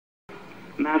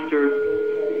Master,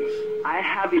 I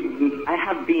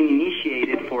have been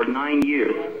initiated for 9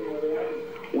 years.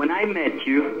 When I met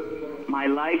you, my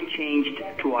life changed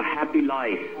to a happy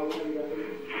life.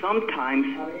 Sometimes,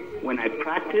 when I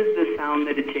practice the sound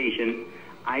meditation,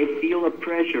 I feel a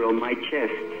pressure on my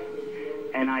chest,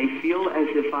 and I feel as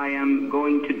if I am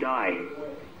going to die.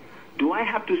 Do I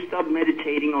have to stop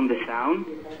meditating on the sound?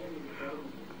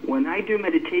 When I do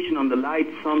meditation on the light,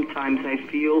 sometimes I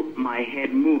feel my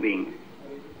head moving.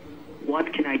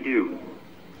 What can I do?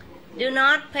 Do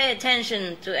not pay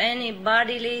attention to any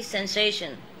bodily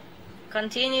sensation.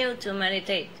 Continue to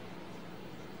meditate.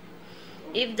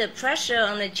 If the pressure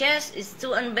on the chest is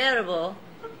too unbearable,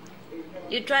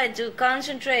 you try to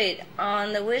concentrate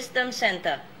on the wisdom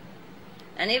center.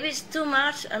 And if it's too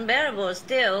much unbearable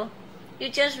still, you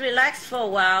just relax for a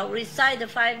while, recite the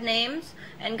 5 names,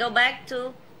 and go back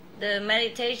to the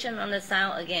meditation on the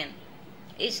sound again.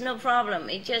 It's no problem.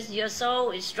 It's just your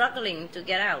soul is struggling to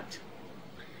get out.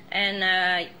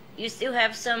 And you still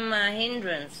have some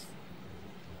hindrance.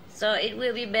 So it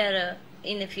will be better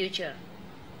in the future.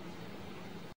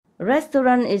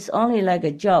 Restaurant is only like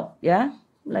a job, yeah?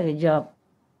 Like a job.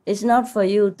 It's not for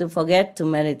you to forget to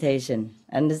meditation.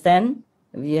 Understand?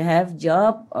 If you have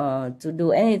job to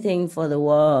do anything for the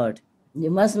world,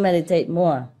 you must meditate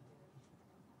more.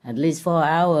 At least 4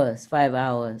 hours, 5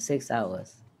 hours, 6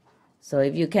 hours. So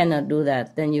if you cannot do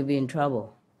that, then you'll be in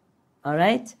trouble. All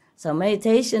right? So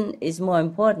meditation is more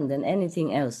important than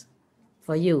anything else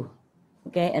for you,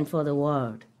 okay, and for the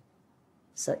world.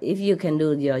 So if you can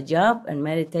do your job and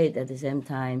meditate at the same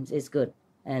time, it's good.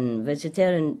 And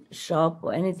vegetarian shop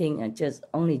or anything are just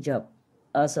only job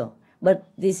also. But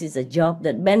this is a job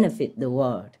that benefits the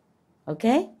world,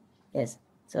 okay? Yes.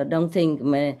 So don't think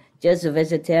just a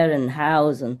vegetarian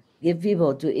house and give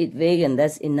people to eat vegan,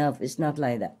 that's enough. It's not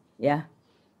like that, yeah?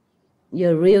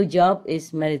 Your real job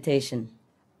is meditation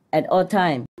at all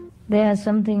times. There's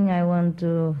something I want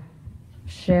to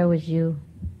share with you.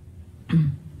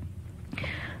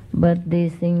 But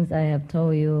these things I have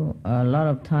told you a lot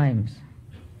of times.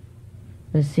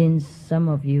 But since some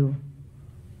of you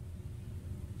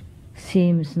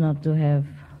seems not to have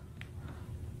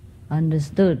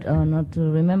understood or not to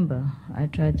remember, I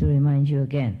try to remind you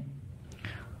again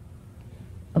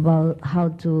about how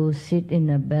to sit in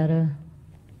a better,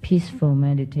 peaceful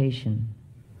meditation.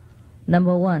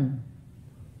 Number 1,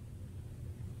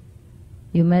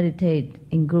 you meditate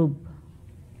in group.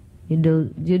 You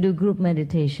do group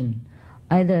meditation,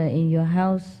 either in your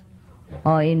house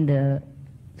or in the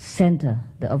center,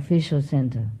 the official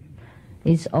center.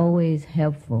 It's always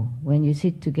helpful when you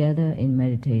sit together in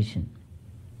meditation.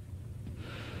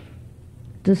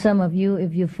 To some of you,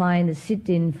 if you find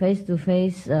sitting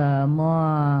face-to-face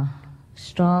more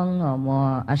strong or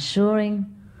more assuring,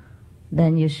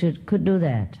 then you could do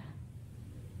that.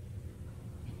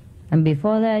 And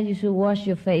before that, you should wash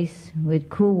your face with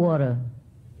cool water.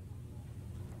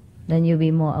 Then you'll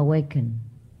be more awakened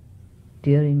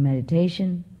during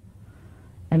meditation.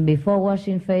 And before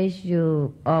washing face,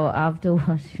 or after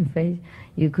washing face,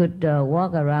 you could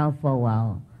walk around for a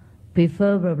while,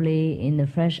 preferably in the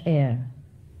fresh air.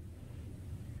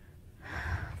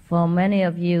 For many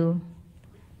of you,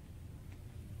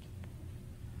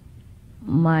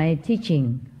 my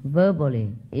teaching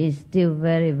verbally is still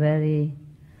very, very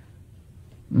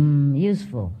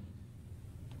useful.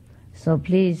 So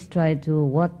please try to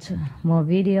watch more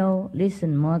video,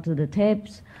 listen more to the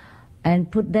tapes,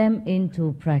 and put them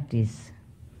into practice.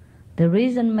 The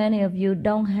reason many of you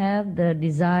don't have the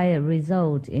desired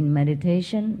result in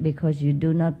meditation because you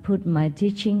do not put my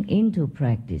teaching into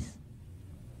practice.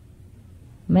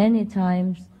 Many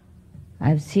times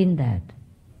I've seen that.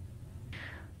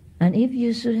 And if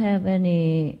you should have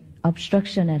any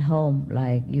obstruction at home,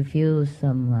 like you feel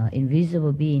some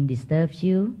invisible being disturbs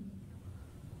you,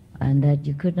 and that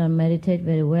you could not meditate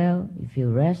very well, you feel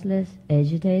restless,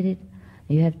 agitated,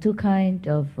 you have 2 kinds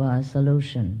of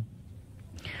solution.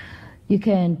 You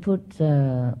can put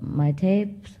my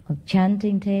tapes, or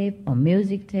chanting tape, or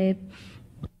music tape,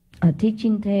 or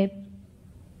teaching tape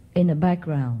in the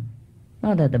background.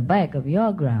 Not at the back of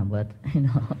your ground, but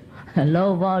a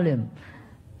low volume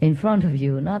in front of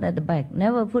you, not at the back.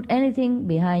 Never put anything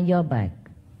behind your back,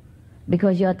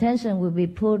 because your attention will be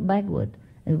pulled backward.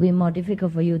 It will be more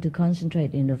difficult for you to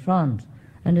concentrate in the front.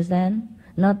 Understand?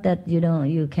 Not that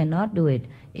you cannot do it.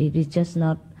 It is just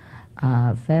not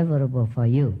favorable for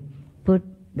you. Put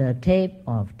the tape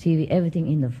or TV, everything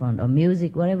in the front, or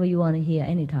music, whatever you want to hear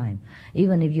anytime.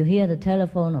 Even if you hear the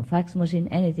telephone or fax machine,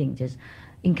 anything, just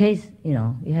in case,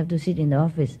 you have to sit in the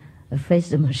office face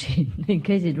the machine. In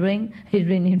case it ring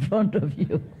in front of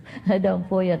you. Don't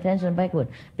pull your attention backward,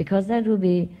 because that will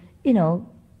be,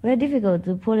 very difficult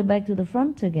to pull it back to the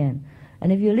front again.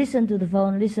 And if you listen to the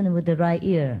phone, listen with the right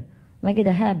ear. Make it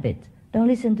a habit. Don't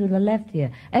listen to the left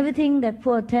ear. Everything that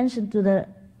pull attention to the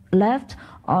left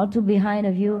or to behind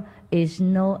of you is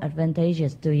no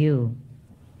advantageous to you.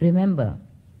 Remember.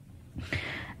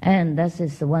 And that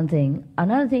is the one thing.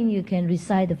 Another thing, you can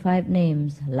recite the 5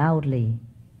 names loudly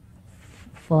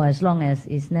for as long as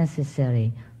is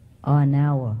necessary, or an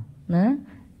hour,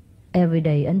 every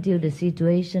day, until the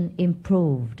situation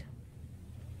improved.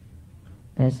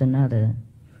 That's another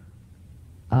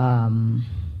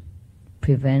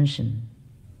prevention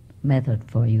method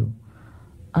for you.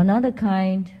 Another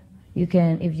kind, you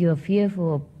can, if you are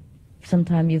fearful,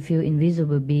 sometimes you feel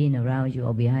invisible being around you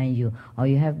or behind you, or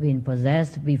you have been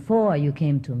possessed before you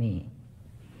came to me,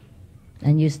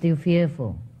 and you're still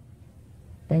fearful,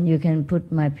 then you can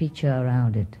put my picture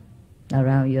around it,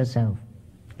 around yourself,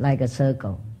 like a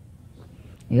circle.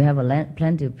 You have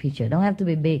plenty of picture. Don't have to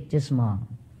be big, just small.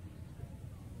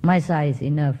 My size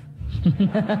enough.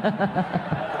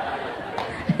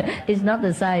 It's not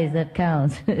the size that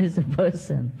counts, it's the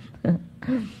person.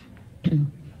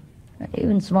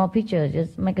 Even small picture,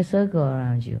 just make a circle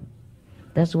around you.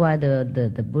 That's why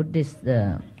the Buddhist,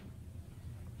 that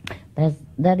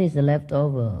is the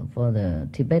leftover for the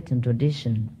Tibetan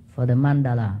tradition, for the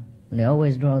mandala. They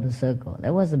always draw the circle.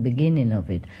 That was the beginning of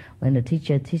it, when the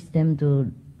teacher teach them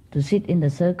to sit in the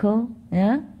circle,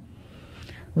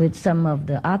 with some of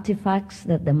the artifacts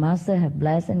that the master have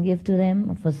blessed and give to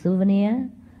them for souvenir,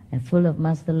 and full of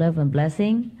master love and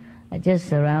blessing. I just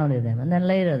surrounded them. And then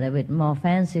later they're a bit more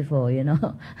fanciful,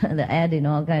 they add in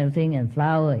all kind of things, and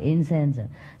flower, incense, and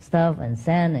stuff, and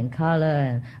sand, and color,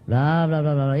 and blah, blah,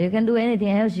 blah, blah. You can do anything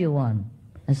else you want,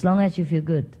 as long as you feel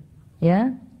good.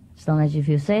 Yeah? As long as you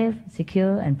feel safe,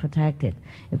 secure, and protected.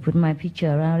 You put my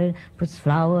picture around it, put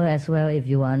flower as well if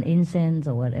you want, incense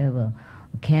or whatever,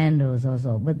 candles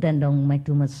also. But then don't make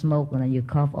too much smoke and then you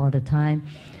cough all the time.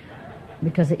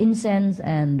 Because the incense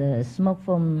and the smoke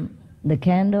from the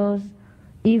candles,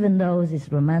 even though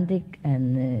it's romantic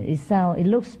and it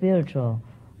looks spiritual,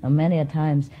 many a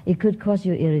times it could cause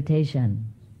you irritation,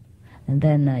 and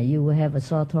then you will have a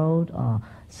sore throat or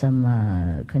some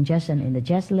congestion in the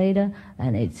chest later,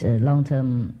 and it's a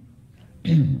long-term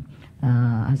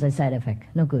as a side effect.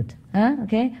 No good.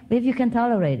 Okay? But if you can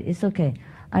tolerate it, it's okay.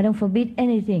 I don't forbid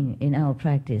anything in our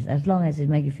practice as long as it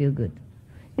makes you feel good.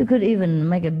 You could even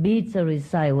make a beads or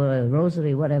recite or a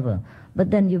rosary, whatever. But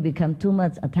then you become too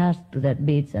much attached to that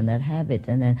beads and that habit,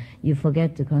 and then you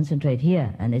forget to concentrate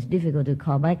here, and it's difficult to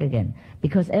call back again.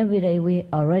 Because every day we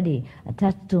already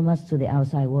attach too much to the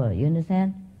outside world. You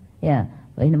understand? Yeah.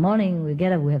 But in the morning we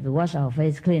get up, we have to wash our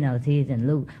face, clean our teeth, and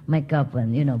look, make up,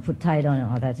 and put tie on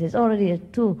and all that. It's already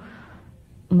too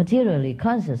materially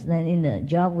conscious. Then in the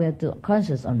job we have to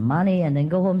conscious on money, and then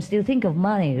go home still think of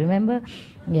money. Remember?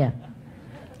 Yeah.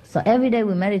 So every day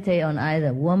we meditate on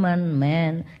either woman,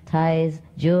 man, ties,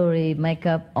 jewelry,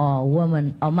 makeup, or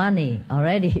woman, or money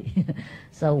already.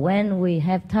 So when we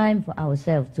have time for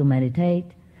ourselves to meditate,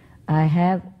 I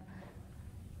have,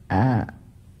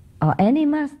 or any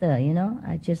master,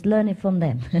 I just learn it from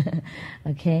them.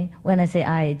 Okay? When I say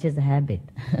I, it's just a habit.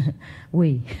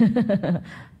 We.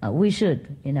 We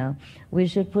should, we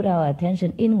should put our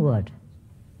attention inward.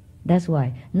 That's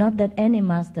why. Not that any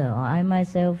master or I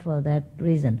myself for that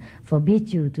reason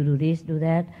forbid you to do this, do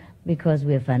that, because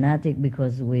we're fanatic,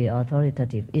 because we're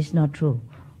authoritative. It's not true.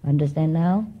 Understand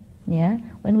now? Yeah?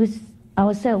 When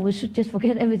ourselves, we should just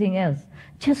forget everything else.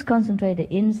 Just concentrate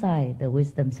inside the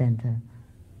wisdom center.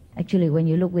 Actually, when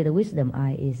you look with the wisdom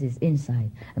eye, it's inside.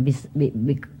 And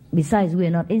besides, we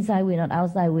are not inside, we are not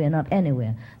outside, we are not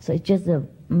anywhere. So it's just a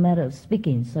matter of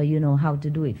speaking, so you know how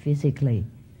to do it physically.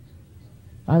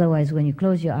 Otherwise, when you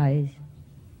close your eyes,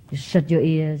 you shut your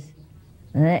ears,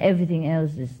 and then everything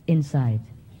else is inside.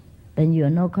 Then you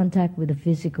have no contact with the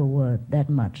physical world that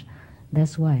much.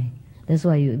 That's why. That's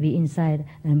why you be inside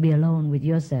and be alone with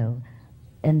yourself,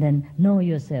 and then know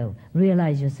yourself,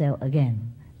 realize yourself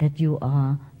again, that you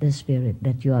are the Spirit,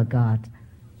 that you are God,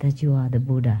 that you are the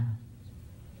Buddha.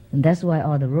 And that's why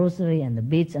all the rosary and the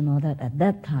beads and all that, at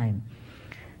that time,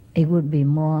 it would be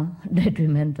more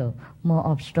detrimental, more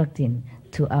obstructing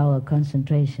to our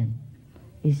concentration.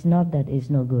 It's not that it's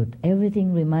no good.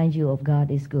 Everything reminds you of God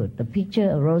is good. The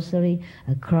picture, a rosary,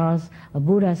 a cross, a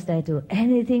Buddha statue,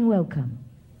 anything welcome.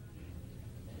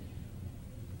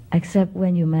 Except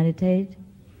when you meditate,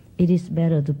 it is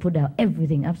better to put down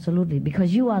everything, absolutely,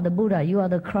 because you are the Buddha, you are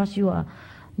the cross, you are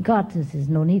God. There is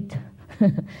no need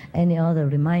any other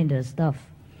reminder stuff.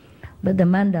 But the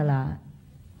mandala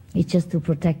is just to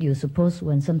protect you. Suppose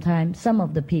when sometimes some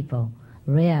of the people,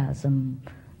 some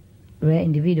rare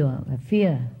individual, have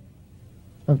fear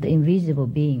of the invisible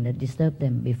being that disturbed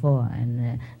them before,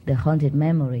 and the haunted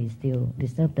memories still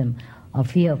disturb them, or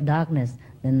fear of darkness,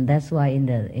 then that's why in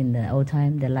the old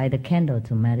time they light a candle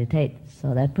to meditate,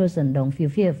 so that person don't feel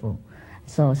fearful.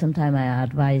 So sometimes I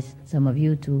advise some of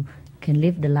you can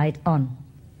leave the light on,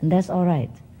 and that's all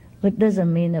right. But it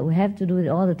doesn't mean that we have to do it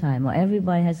all the time, or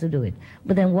everybody has to do it.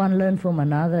 But then one learn from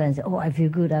another and say, oh, I feel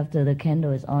good after the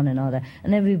candle is on and all that.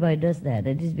 And everybody does that.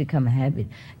 It has become a habit.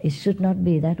 It should not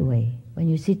be that way. When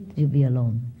you sit, you be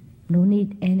alone. No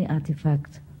need any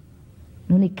artifact.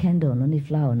 No need candle, no need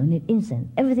flower, no need incense.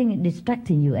 Everything is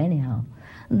distracting you anyhow.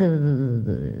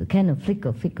 The candle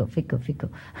flicker.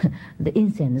 The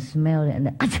incense smell and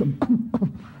the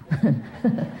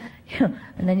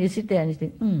and then you sit there and you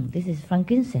think, this is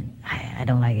frankincense. I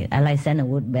don't like it. I like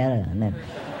sandalwood better. And then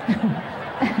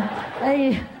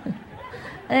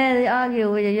you argue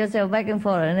with yourself back and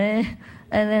forth, and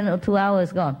then 2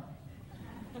 hours gone.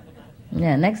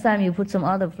 Yeah, next time you put some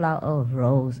other flower. Oh,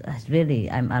 rose.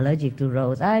 I'm allergic to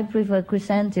rose. I prefer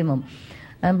chrysanthemum.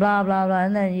 And blah, blah, blah.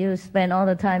 And then you spend all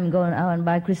the time going out and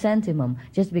buy chrysanthemum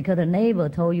just because the neighbor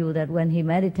told you that when he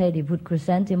meditated, he put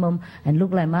chrysanthemum and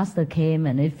looked like Master came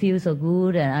and it feels so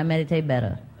good and I meditate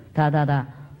better. You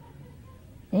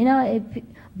know,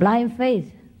 blind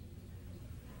faith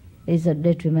is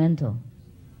detrimental.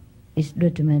 It's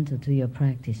detrimental to your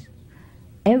practice.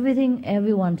 Everything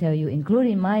everyone tell you,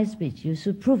 including my speech, you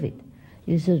should prove it.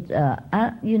 You should,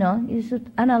 you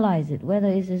should analyze it, whether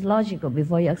it is logical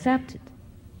before you accept it.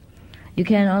 You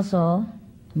can also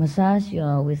massage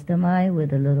your wisdom eye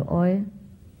with a little oil,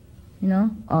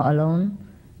 or alone.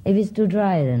 If it's too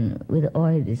dry, then with the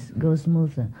oil it goes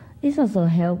smoother. It's also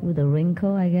help with a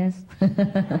wrinkle, I guess.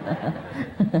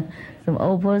 Some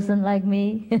old person like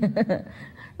me.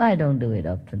 I don't do it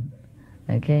often,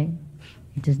 okay?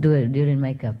 You just do it during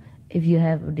makeup. If you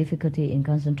have difficulty in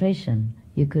concentration,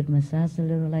 you could massage a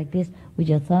little like this with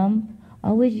your thumb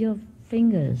or with your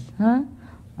fingers,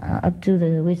 up to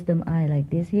the wisdom eye like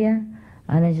this here,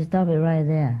 and then you stop it right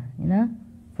there,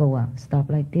 for a while. Stop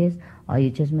like this, or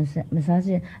you just massage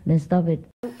it, then stop it.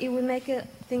 It would make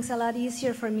things a lot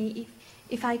easier for me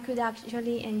if I could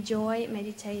actually enjoy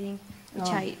meditating, which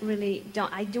I really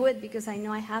don't. I do it because I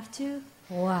know I have to.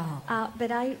 Wow.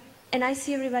 But I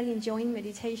see everybody enjoying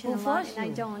meditation a lot, and I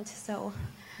don't, so.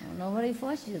 Well, nobody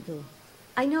forced you to.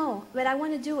 I know, but I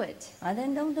want to do it.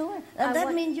 Then don't do it.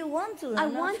 That means you want to. I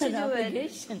want to do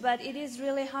it, but it is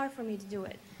really hard for me to do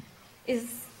it. It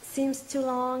seems too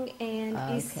long, and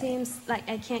it seems like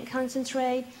I can't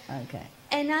concentrate. Okay.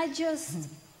 And I just,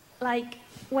 like,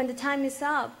 when the time is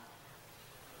up,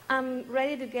 I'm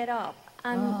ready to get up.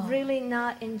 I'm really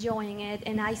not enjoying it,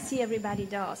 and I see everybody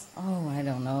does. Oh, I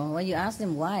don't know. Well, you ask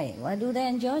them why. Why do they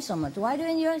enjoy so much? Why do you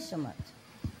enjoy so much?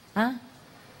 Huh?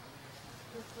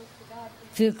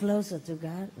 Feel closer to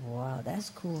God? Wow, that's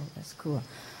cool. That's cool.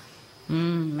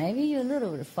 Maybe you're a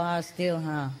little bit far still,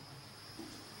 huh?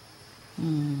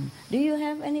 Do you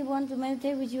have anyone to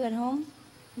meditate with you at home?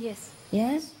 Yes.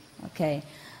 Yes? Okay.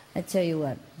 I tell you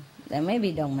what. Then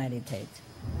maybe don't meditate.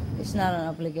 It's not an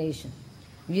obligation.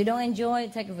 If you don't enjoy,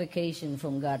 take a vacation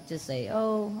from God. Just say,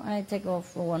 I take off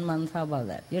for 1 month. How about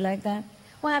that? You like that?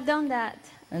 Well, I've done that.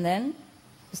 And then?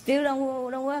 Still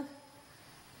don't work?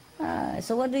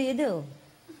 So what do?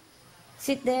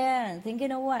 Sit there and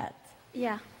thinking of what?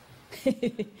 Yeah.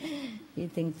 You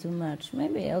think too much.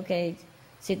 Maybe, okay.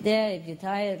 Sit there. If you're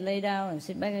tired, lay down and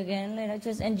sit back again. Lay down.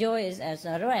 Just enjoy it as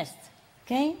a rest.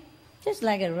 Okay? Just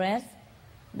like a rest.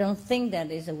 Don't think that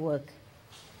it's a work.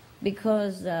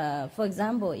 Because, for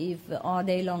example, if all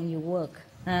day long you work,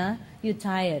 you're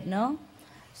tired, no?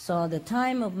 So the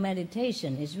time of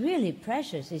meditation is really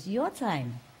precious. It's your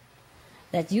time.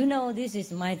 That this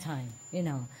is my time.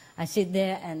 I sit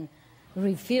there and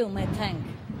refill my tank.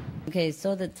 Okay,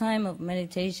 so the time of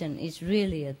meditation is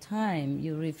really a time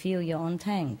you refill your own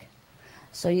tank.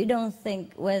 So you don't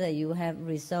think whether you have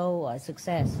result or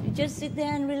success. You just sit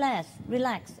there and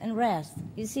relax and rest.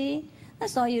 You see?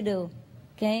 That's all you do.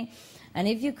 Okay? And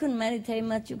if you couldn't meditate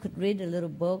much, you could read a little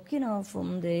book,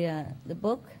 from the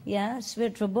book,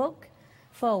 spiritual book,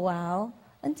 for a while,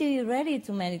 until you're ready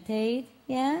to meditate,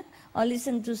 or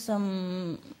listen to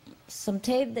some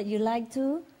tape that you like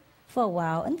to, for a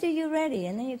while, until you're ready,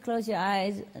 and then you close your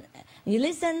eyes, you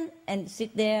listen and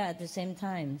sit there at the same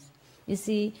time. You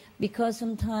see, because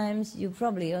sometimes you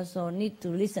probably also need to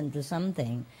listen to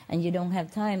something, and you don't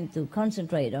have time to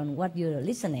concentrate on what you're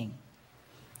listening.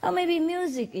 Or maybe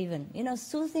music even,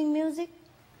 soothing music,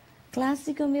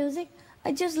 classical music.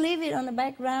 I just leave it on the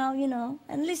background, you know,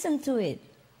 and listen to it.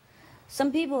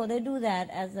 Some people, they do that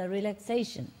as a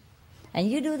relaxation. And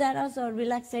you do that also a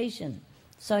relaxation.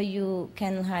 So you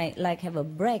can like have a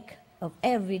break of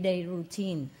everyday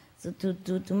routine so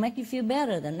to make you feel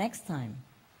better the next time,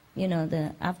 you know,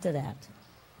 after that.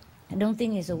 I don't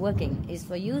think it's working. It's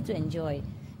for you to enjoy.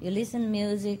 You listen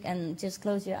music and just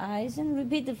close your eyes and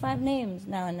repeat the 5 names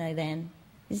now and then.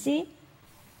 You see?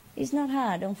 It's not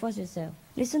hard. Don't force yourself.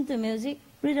 Listen to music.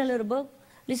 Read a little book.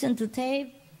 Listen to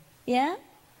tape. Yeah?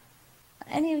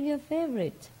 Any of your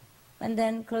favorite. And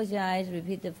then close your eyes.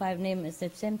 Repeat the 5 names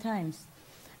at the same times.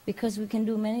 Because we can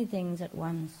do many things at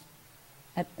once.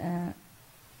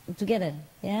 Together.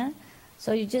 Yeah?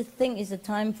 So you just think it's a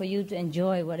time for you to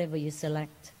enjoy whatever you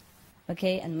select.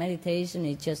 Okay? And meditation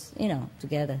is just, you know,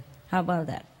 together. How about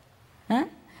that? Huh?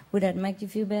 Would that make you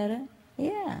feel better?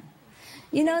 Yeah.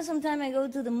 You know, sometimes I go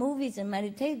to the movies and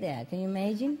meditate there. Can you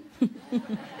imagine?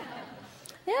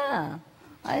 Yeah.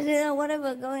 I say, oh,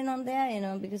 whatever going on there, you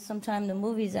know, because sometimes the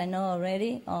movies I know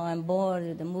already, or I'm bored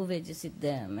with the movie, I just sit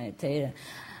there and meditate.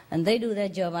 And they do their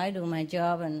job, I do my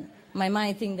job, and my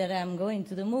mind thinks that I'm going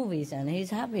to the movies, and he's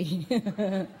happy.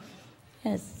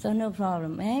 Yes, so no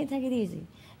problem. Hey, take it easy.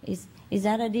 Is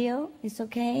that a deal? It's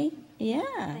okay? Yeah.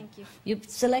 Thank you. You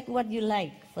select what you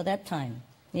like for that time.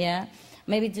 Yeah.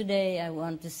 Maybe today I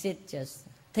want to sit, just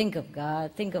think of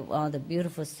God, think of all the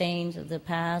beautiful saints of the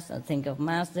past, or think of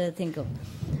Master, think of,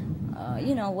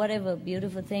 you know, whatever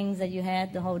beautiful things that you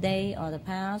had the whole day or the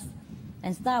past,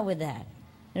 and start with that.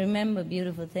 Remember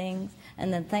beautiful things,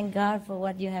 and then thank God for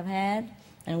what you have had,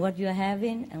 and what you are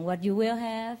having, and what you will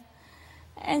have,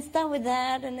 and start with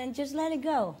that, and then just let it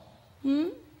go.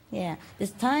 Yeah,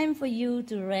 it's time for you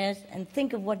to rest and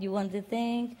think of what you want to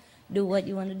think, do what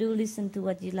you want to do, listen to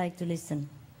what you like to listen.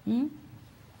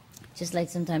 Just like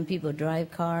sometimes people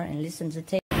drive car and listen to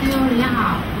tape. 你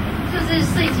好，就是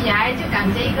睡起来就感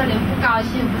觉一个人不高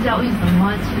兴，不知道为什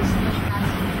么，就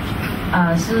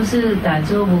是是不是打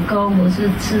坐不够，或是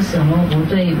吃什么不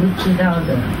对，不知道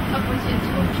的？不清楚。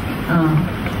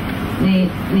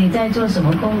你在做什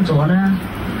么工作呢？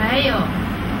没有。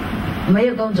没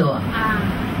有工作。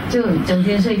就整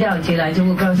天睡觉，起来就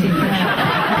不高兴。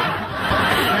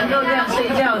能够这样睡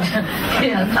觉就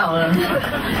很好了。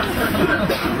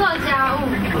做家务。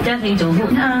家庭主妇，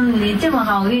那你这么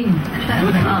好运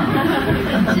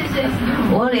谢谢师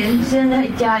父。我连现在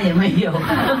家也没有。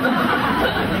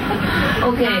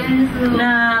OK，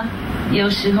 那有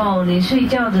时候你睡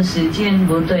觉的时间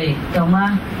不对，懂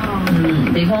吗？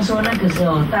比方说那个时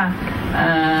候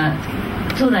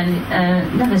突然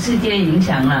那个世界影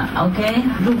响了 ，OK？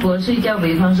 如果睡觉，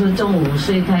比方说中午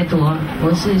睡太多，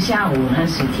或是下午那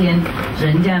10天，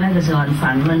人家那个时候很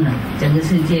烦闷了，整个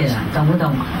世界了，懂不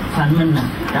懂？烦闷了，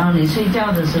然后你睡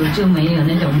觉的时候就没有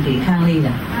那种抵抗力了，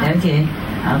了解？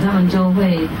他们就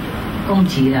会攻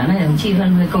击了，那种气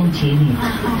氛会攻击你，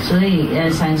所以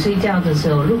想睡觉的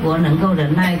时候，如果能够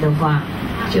忍耐的话。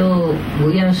就不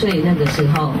要睡那个时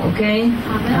候 ，OK？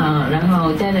 然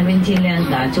后在那边尽量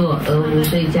打坐，而不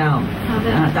睡觉。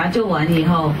打坐完以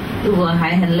后，如果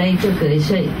还很累就可以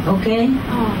睡 ，OK？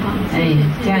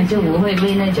 这样就不会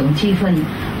被那种气氛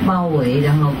包围，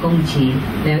然后攻击，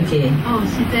了解？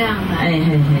是这样的。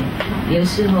有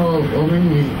时候我们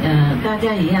大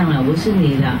家一样了，不是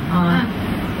你了啊。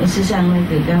是像那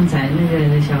个刚才那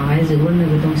个小孩子问那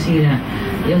个东西了，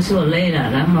有时候累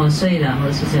了，然后睡了，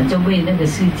或是就被那个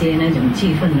世界那种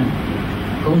气氛呢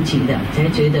攻击的，才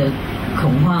觉得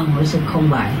恐慌或是空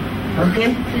白。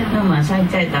OK， 那马上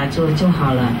再打坐就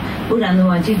好了，不然的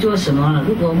话去做什么了？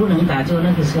如果不能打坐，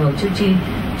那个时候就去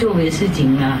做别的事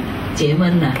情了，解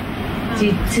闷了。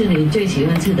去吃你最喜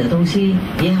欢吃的东西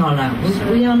也好了，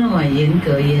不要那么严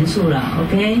格严肃了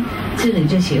 ，OK？ 吃你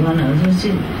最喜欢的，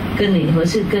或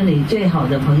是跟你最好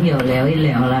的朋友聊一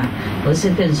聊啦，或是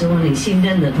跟说你信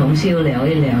任的同修聊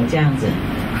一聊这样子。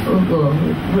如果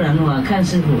不然的话，看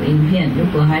师父影片，如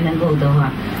果还能够的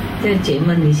话，再解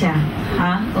闷一下，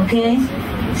好 ，OK？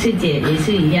 师姐也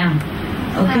是一样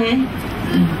 ，OK？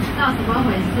 那怎么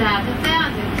回事啊？就这样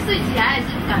子。睡起来也是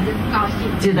感觉不高兴。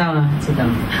知道了，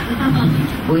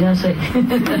不要睡。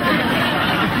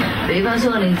比方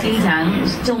说你经常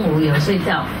中午有睡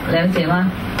觉，了解吗？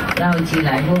然后起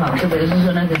来不好，就比如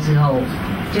说那个时候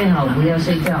最好不要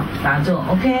睡觉，打坐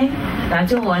 ，OK？ 打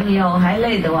坐完以后还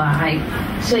累的话，还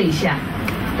睡一下，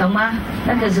懂吗？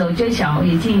那个时候最少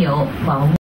已经有保护。